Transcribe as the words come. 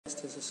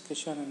this is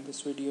Kishan and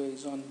this video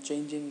is on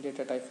changing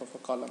data type of a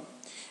column.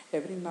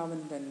 Every now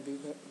and then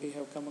we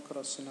have come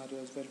across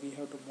scenarios where we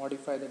have to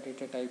modify the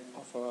data type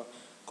of a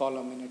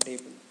column in a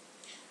table.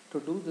 To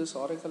do this,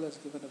 Oracle has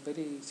given a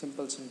very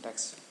simple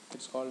syntax.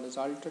 It's called as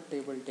alter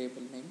table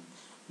name,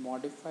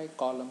 modify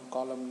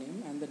column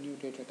name, and the new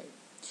data type.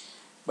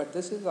 But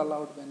this is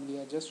allowed when we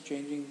are just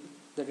changing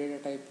the data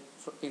type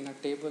in a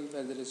table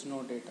where there is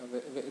no data,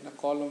 in a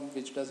column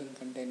which doesn't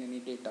contain any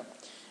data.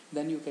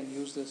 Then you can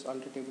use this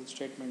alter table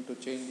statement to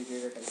change the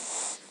data type.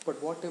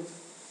 But what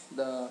if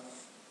the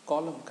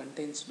column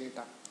contains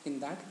data? In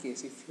that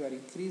case, if you are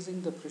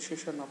increasing the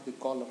precision of the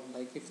column,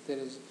 like if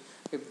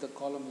the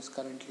column is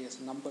currently as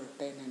number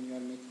 10 and you are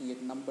making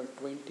it number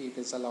 20, it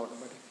is allowed.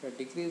 But if you are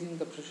decreasing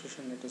the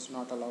precision, it is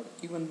not allowed.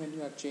 Even when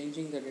you are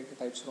changing the data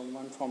types from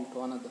one form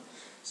to another,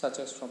 such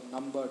as from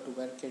number to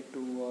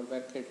varchar2 or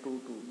varchar2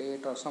 to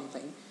date or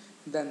something,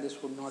 then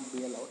this would not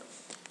be allowed.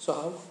 So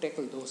how to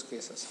tackle those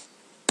cases?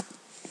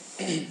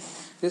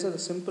 These are the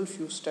simple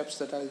few steps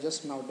that I'll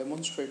just now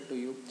demonstrate to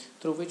you,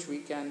 through which we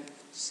can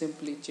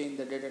simply change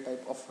the data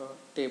type of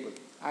a table.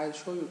 I'll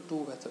show you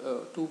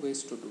two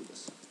ways to do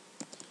this.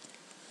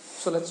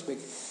 So let's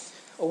begin.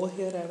 Over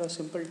here I have a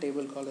simple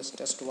table called as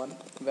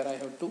test1, where I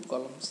have two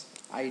columns,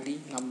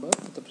 ID number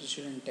with the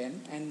precision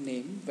 10 and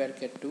name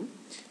varchar2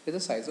 with a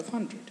size of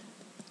 100.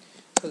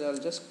 So I'll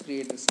just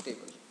create this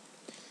table.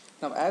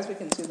 Now as we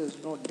can see, there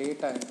is no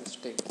data in this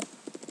table.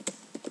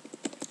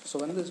 So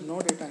when there is no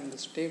data in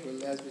this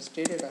table, as we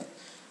stated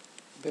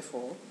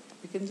before,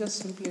 we can just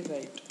simply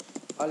write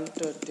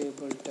alter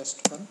table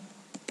test1,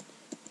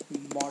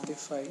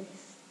 modify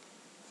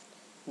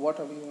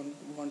whatever we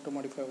want to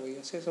modify over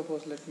here. Say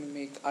suppose let me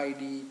make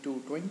ID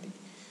to 20,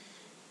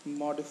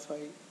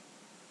 modify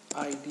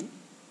ID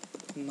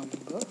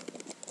number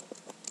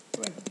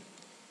 20.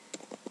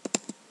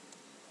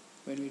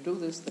 When we do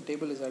this, the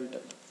table is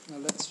altered. Now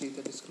let's read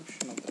the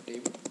description of the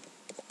table.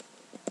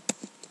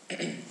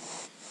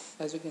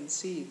 As you can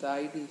see, the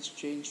ID is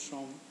changed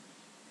from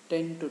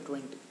 10 to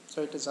 20,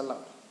 so it is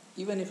allowed.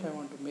 Even if I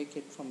want to make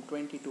it from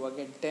 20 to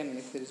again 10,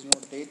 if there is no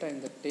data in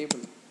the table,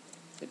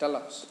 it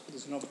allows. There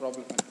is no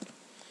problem in it.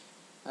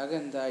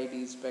 Again the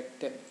ID is back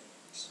 10.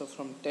 So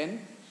from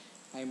 10,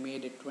 I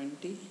made it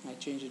 20, I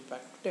changed it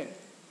back to 10.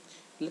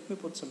 Let me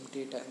put some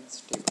data in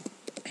this table.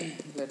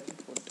 Let me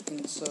put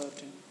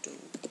insert into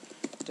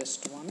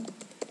test1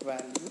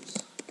 values.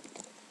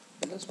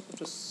 Let's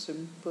put a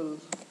simple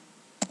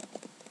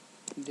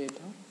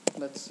data,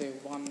 let's say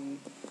 1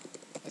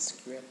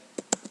 SQL.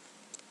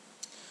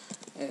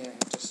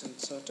 Just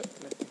insert it.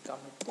 Let me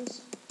commit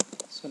this.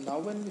 So now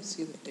when we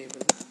see the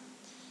table,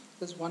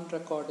 there's one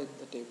record in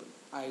the table,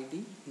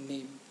 ID,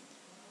 name.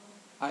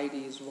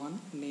 ID is 1,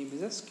 name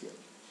is SQL.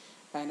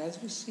 And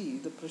as we see,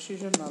 the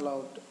precision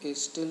allowed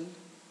is still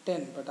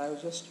 10, but I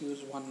will just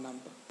use one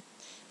number.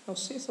 Now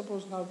say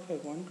suppose now if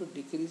I want to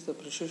decrease the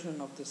precision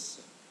of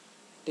this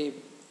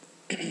table,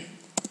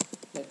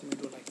 let me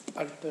do like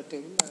alter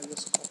table. I'll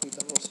just copy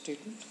the whole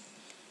statement.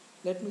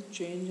 Let me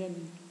change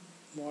and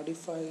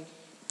modify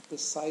the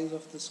size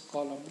of this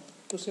column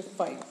to say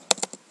 5.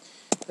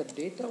 The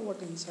data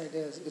what inside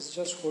is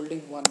just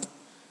holding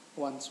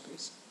one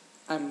space.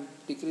 I'm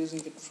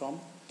decreasing it from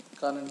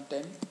current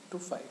 10 to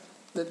 5.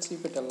 Let's see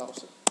if it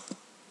allows it.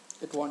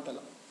 It won't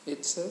allow.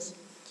 It says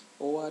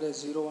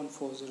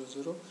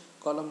ORA-01440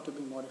 column to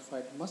be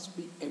modified must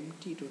be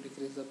empty to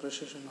decrease the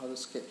precision or the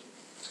scale.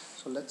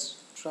 So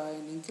let's try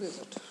and increase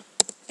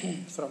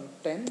it. From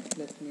 10,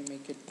 let me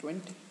make it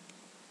 20.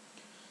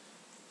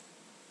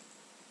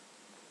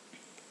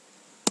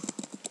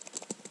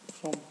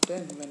 From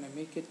 10, when I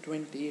make it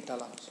 20, it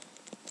allows.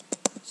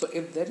 So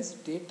if there is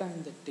data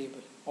in the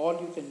table, all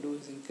you can do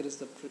is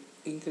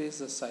increase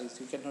the size.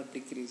 You cannot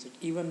decrease it.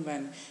 Even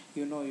when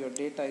you know your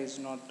data is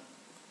not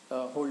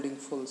holding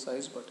full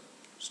size, but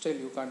still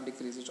you can't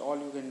decrease it. All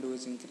you can do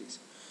is increase.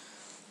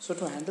 So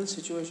to handle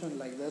situation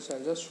like this,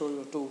 I'll just show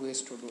you two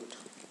ways to do it.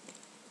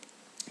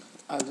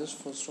 I'll just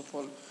first of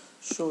all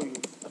show you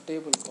a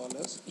table called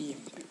as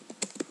EMP.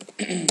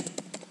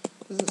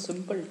 This is a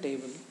simple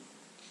table.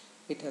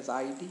 It has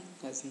ID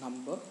as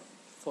number,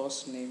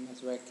 first name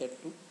as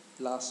varchar2,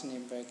 last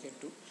name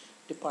varchar2,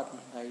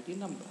 department ID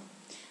number.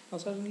 Now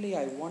suddenly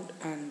I want,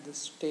 and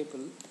this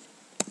table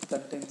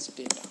contains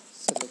data.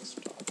 Select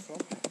start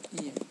from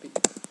EMP.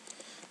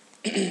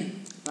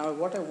 Now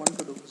what I want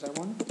to do is I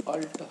want to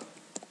alter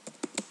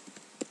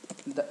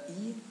the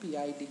EMP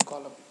ID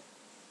column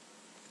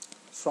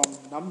from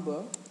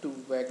number to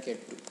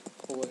varchar2.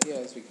 Over here,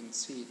 as we can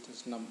see, it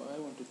is number. I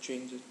want to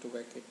change it to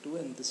varchar2,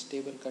 and this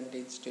table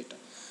contains data.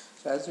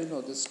 So as you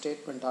know, this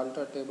statement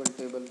alter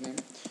table name,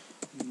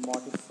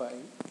 modify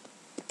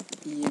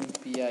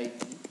EMP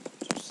ID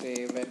to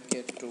say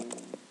varchar2,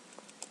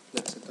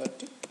 let's say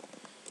 30,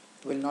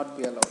 will not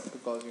be allowed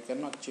because you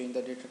cannot change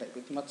the data type.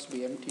 It must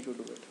be empty to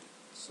do it.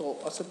 So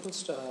a simple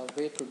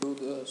way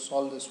to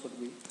solve this would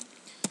be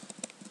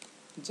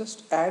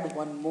just add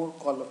one more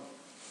column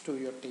to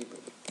your table,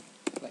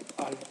 like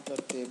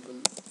alter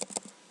table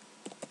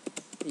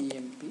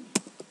EMP,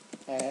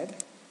 add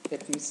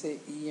let me say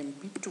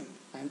emp2.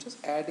 I'm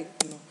just adding,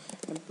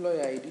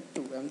 employee id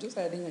 2. I'm just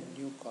adding a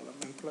new column,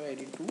 employee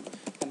id 2,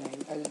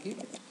 and I'll give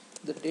it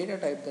the data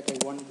type that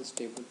I want this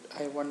table.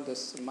 I want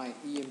this my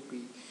emp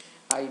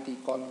id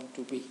column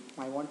to be.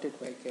 I want it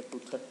varchar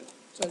 230.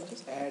 So I'll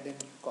just add a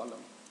new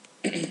column.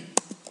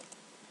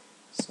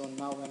 So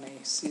now when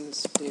I see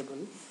this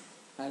table,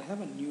 I'll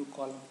have a new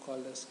column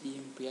called as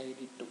emp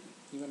id 2.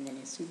 Even when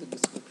I see the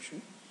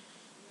description,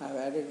 I've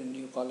added a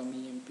new column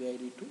emp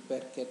id 2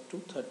 varchar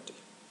 230.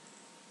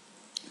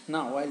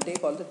 Now I'll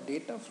take all the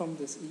data from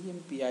this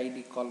emp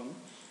id column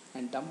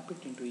and dump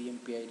it into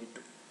emp id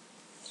 2.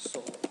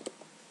 So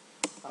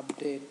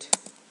update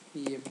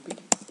emp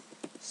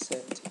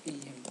set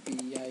emp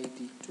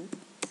id 2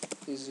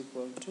 is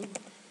equal to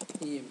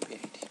emp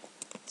id.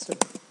 So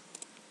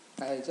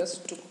I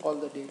just took all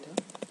the data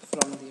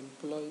from the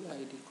employee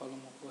id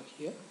column over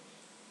here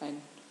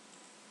and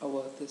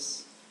over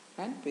this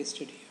and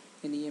pasted here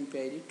in emp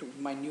id 2,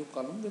 my new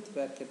column with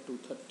varchar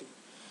 230.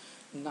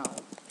 Now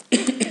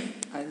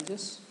I'll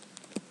just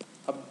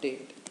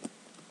update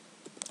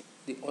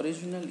the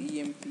original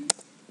emp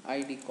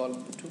id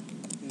column to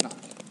null.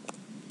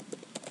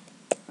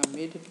 I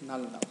made it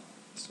null now.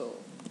 So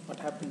what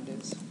happened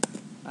is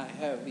I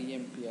have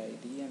emp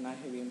id and I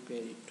have emp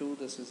id 2.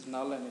 This is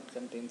null and it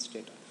contains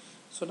data.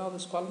 So now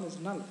this column is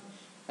null.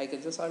 I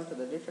can just alter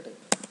the data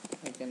type.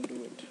 I can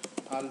do it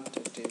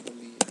alter table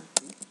emp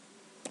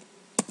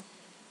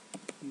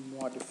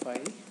modify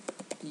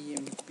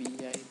emp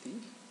id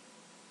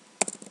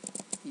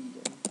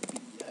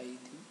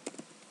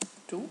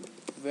to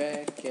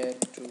varchar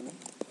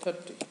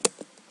 230.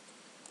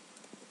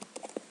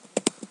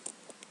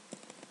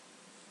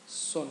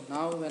 So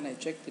now when I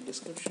check the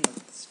description of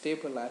this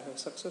table, I have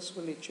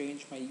successfully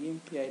changed my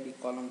emp id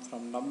column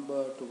from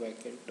number to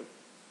varchar 2.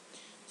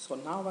 So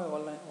now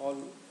all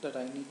that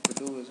I need to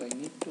do is I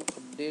need to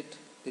update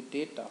the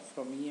data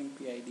from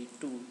emp id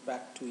 2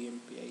 back to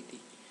emp id.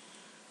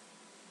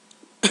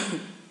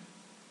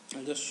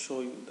 I'll just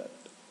show you that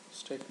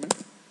statement.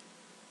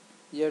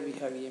 Here we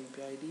have emp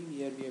id,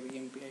 here we have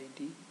emp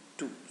id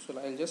 2. So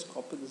I'll just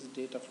copy this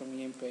data from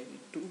emp id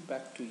 2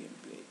 back to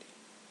emp id.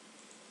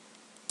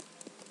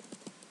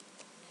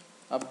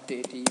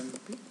 Update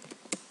emp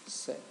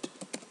set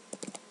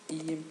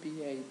emp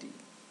id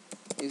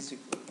is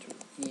equal to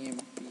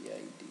emp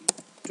id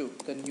 2,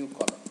 the new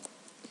column.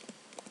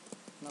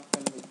 Now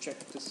when we check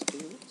this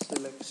table,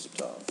 select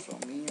star from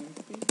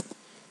emp.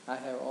 I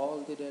have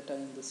all the data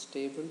in this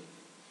table.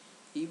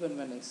 Even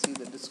when I see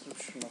the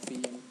description of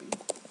emp,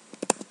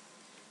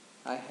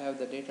 I have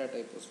the data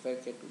type as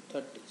varchar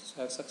 230. So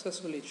I have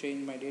successfully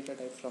changed my data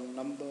type from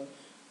number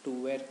to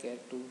varchar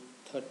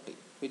 230,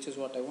 which is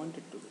what I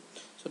wanted to do.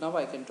 So now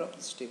I can drop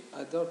this table.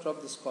 I don't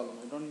drop this column.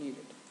 I don't need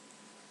it.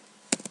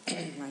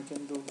 I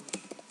can do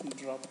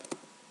drop.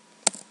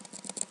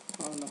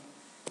 Oh no,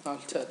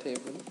 alter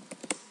table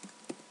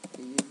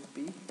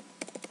emp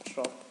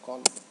drop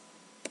column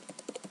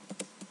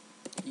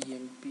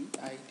emp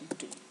id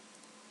 2.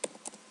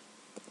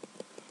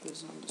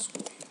 This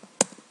underscore here.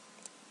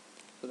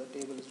 So the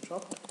table is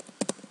dropped.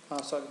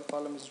 The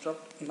column is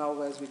dropped.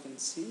 Now as we can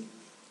see,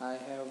 I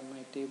have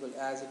my table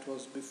as it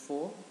was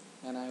before,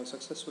 and I have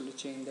successfully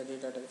changed the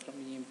data type from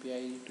emp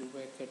id to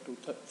varchar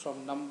 230,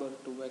 from number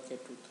to varchar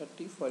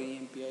 230 for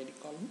emp id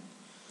column,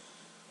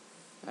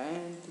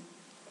 and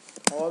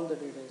all the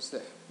data is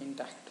there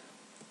intact.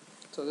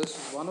 So this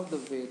is one of the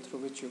way through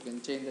which you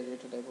can change the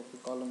data type of the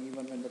column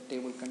even when the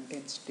table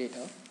contains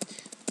data.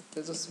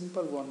 There's a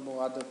simple one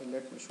more other way.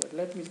 Let me show it.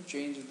 Let me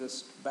change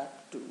this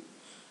back to,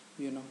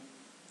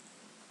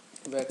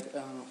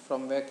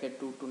 from varchar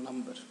 2 to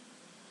number.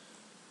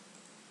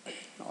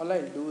 All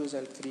I'll do is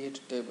I'll create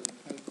a table.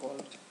 I'll call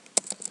it,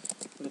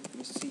 let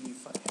me see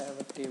if I have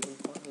a table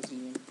called as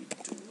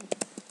emp2.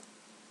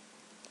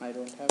 I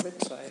don't have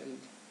it, so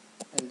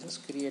I'll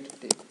just create a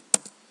table.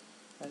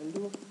 I'll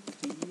do a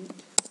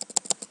create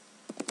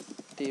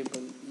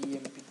table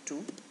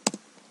emp2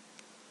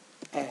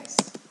 as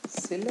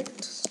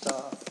select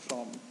star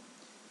from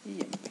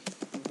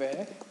emp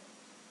where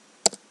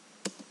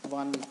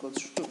 1 equals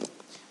to 2.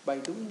 By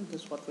doing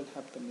this, what will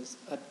happen is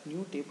a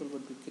new table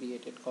would be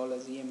created called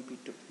as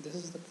emp2. This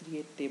is the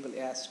create table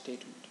as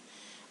statement.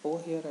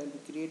 Over here I'll be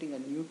creating a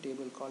new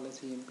table called as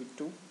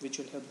emp2, which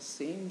will have the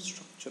same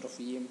structure of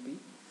emp.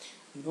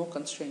 No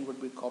constraint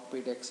would be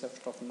copied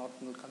except of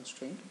not null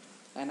constraint,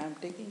 and I'm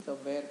taking a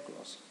where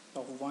clause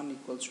of 1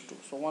 equals to 2.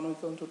 So 1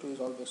 equals to 2 is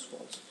always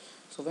false.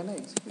 So when I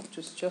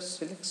execute just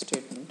select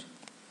statement,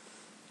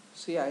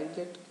 see, I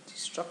get the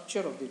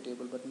structure of the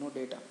table but no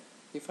data.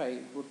 If I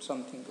put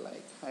something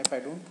like, if I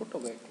don't put a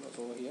where clause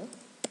over here,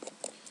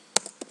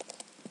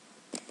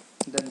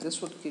 then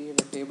this would create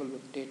a table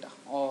with data,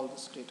 all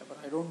this data, but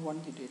I don't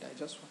want the data, I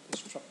just want the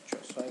structure.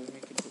 So I'll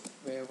make it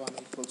where 1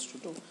 equals to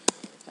 2,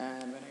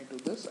 and when I do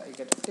this, I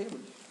get a table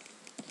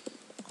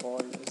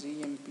called as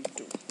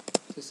emp2.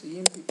 This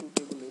emp2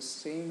 table is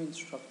same in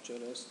structure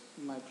as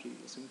my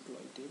previous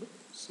employee table.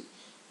 See,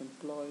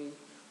 employee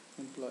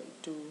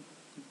 2, let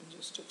me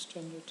just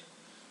extend it.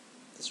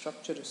 The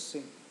structure is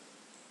same.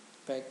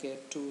 varchar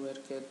 2,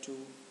 varchar 2,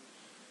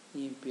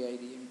 emp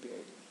id, emp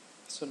id.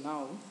 So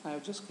now I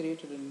have just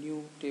created a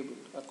new table,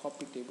 a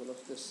copy table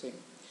of this same.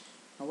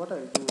 Now what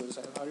I'll do is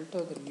I'll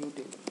alter the new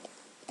table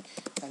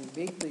and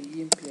make the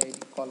emp id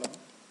column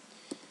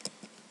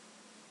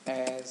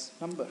as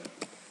number.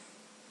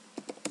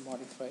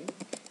 Modify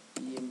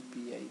emp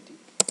id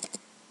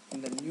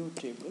in the new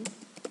table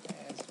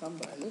as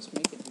number. I'll just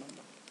make it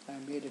number. I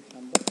made it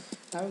number.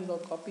 I will now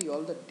copy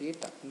all the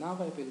data. Now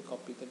I will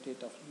copy the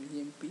data from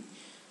emp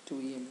to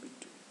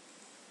emp2.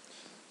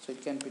 So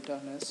it can be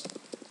done as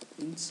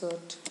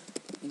insert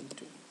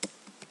into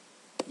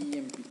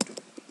emp2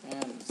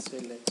 and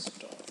select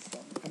star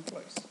from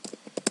employees.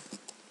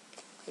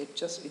 It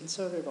just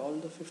inserted all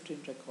the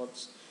 15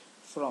 records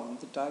from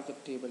the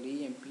target table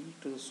emp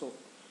to the source.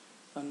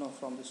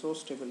 From the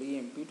source table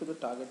emp to the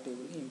target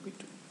table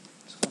emp2.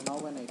 So now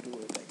when I do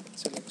it, I can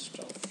select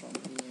star from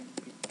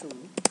emp2.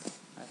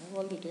 I have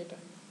all the data.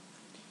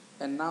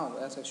 And now,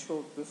 as I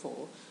showed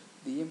before,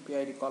 the emp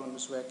id column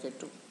is varchar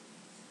 2.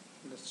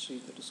 Let's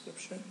see the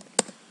description.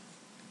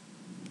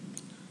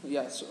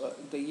 So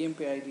the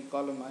emp id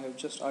column, I have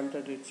just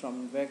altered it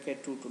from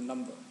varchar 2 to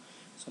number.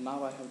 So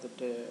now I have the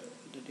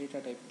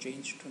data type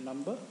changed to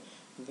number,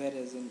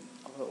 whereas in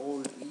our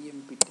old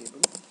emp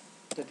table,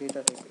 the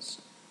data type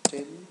is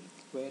still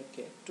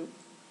varchar 2.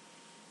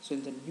 So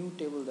in the new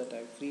table that I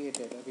have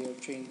created, we have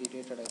changed the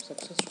data type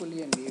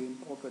successfully and we have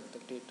imported the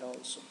data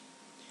also.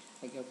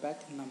 I get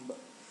back number.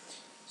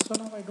 So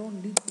now I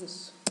don't need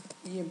this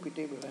emp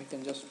table. I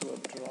can just do a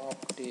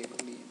drop table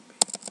emp.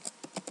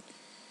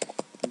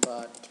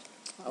 But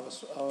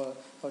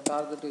our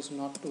target is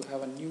not to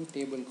have a new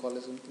table called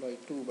as employee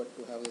 2, but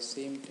to have the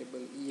same table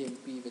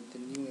emp with the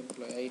new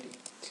employee id,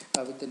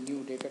 with the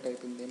new data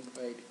type in the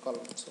employee id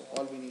column. So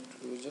all we need to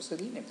do is just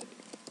rename the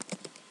table.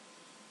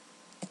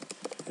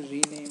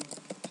 Rename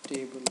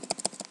table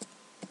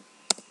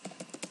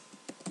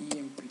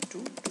emp2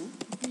 to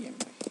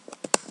emp.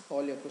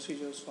 All your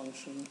procedures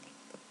function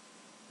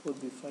would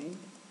be fine.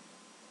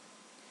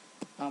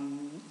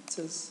 It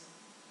says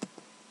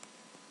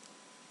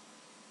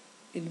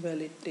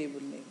invalid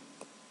table name.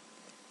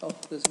 Oh,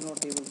 there's no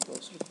table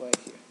clause required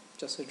here.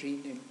 Just a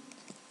rename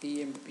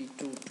emp2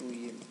 to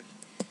emp.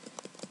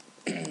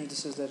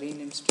 This is the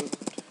rename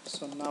statement.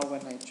 So now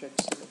when I check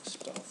select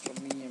star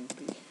from emp,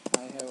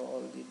 I have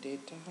all the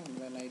data, and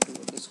when I do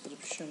a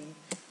description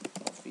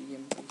of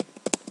emp,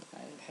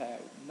 I'll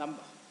have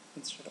number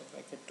instead of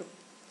varchar 2.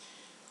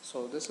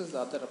 So this is the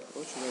other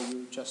approach, where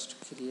you just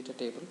create a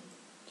table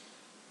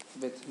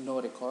with no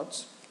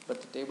records,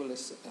 but the table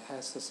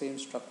has the same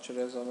structure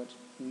as our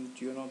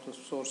the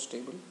source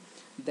table.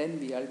 Then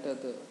we alter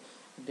the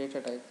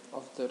data type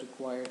of the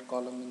required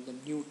column in the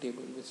new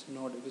table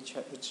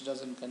which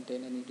doesn't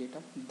contain any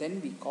data.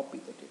 Then we copy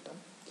the data,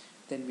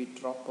 then we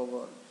drop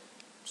our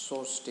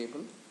source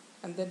table,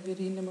 and then we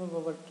rename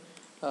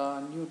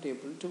our new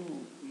table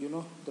to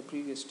the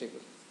previous table.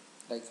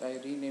 Like I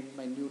renamed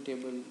my new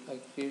table, I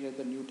created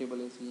the new table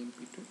as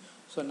emp2.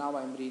 So now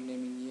I'm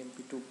renaming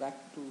emp2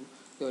 back to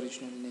the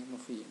original name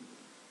of emp.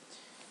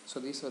 So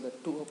these are the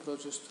two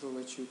approaches through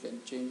which you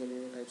can change the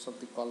data types of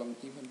the column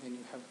even when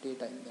you have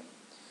data in them.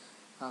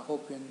 I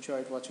hope you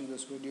enjoyed watching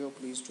this video.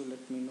 Please do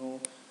let me know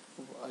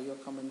your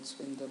comments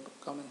in the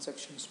comment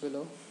sections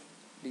below.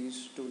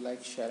 Please do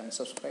like, share and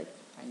subscribe.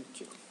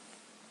 Thank you.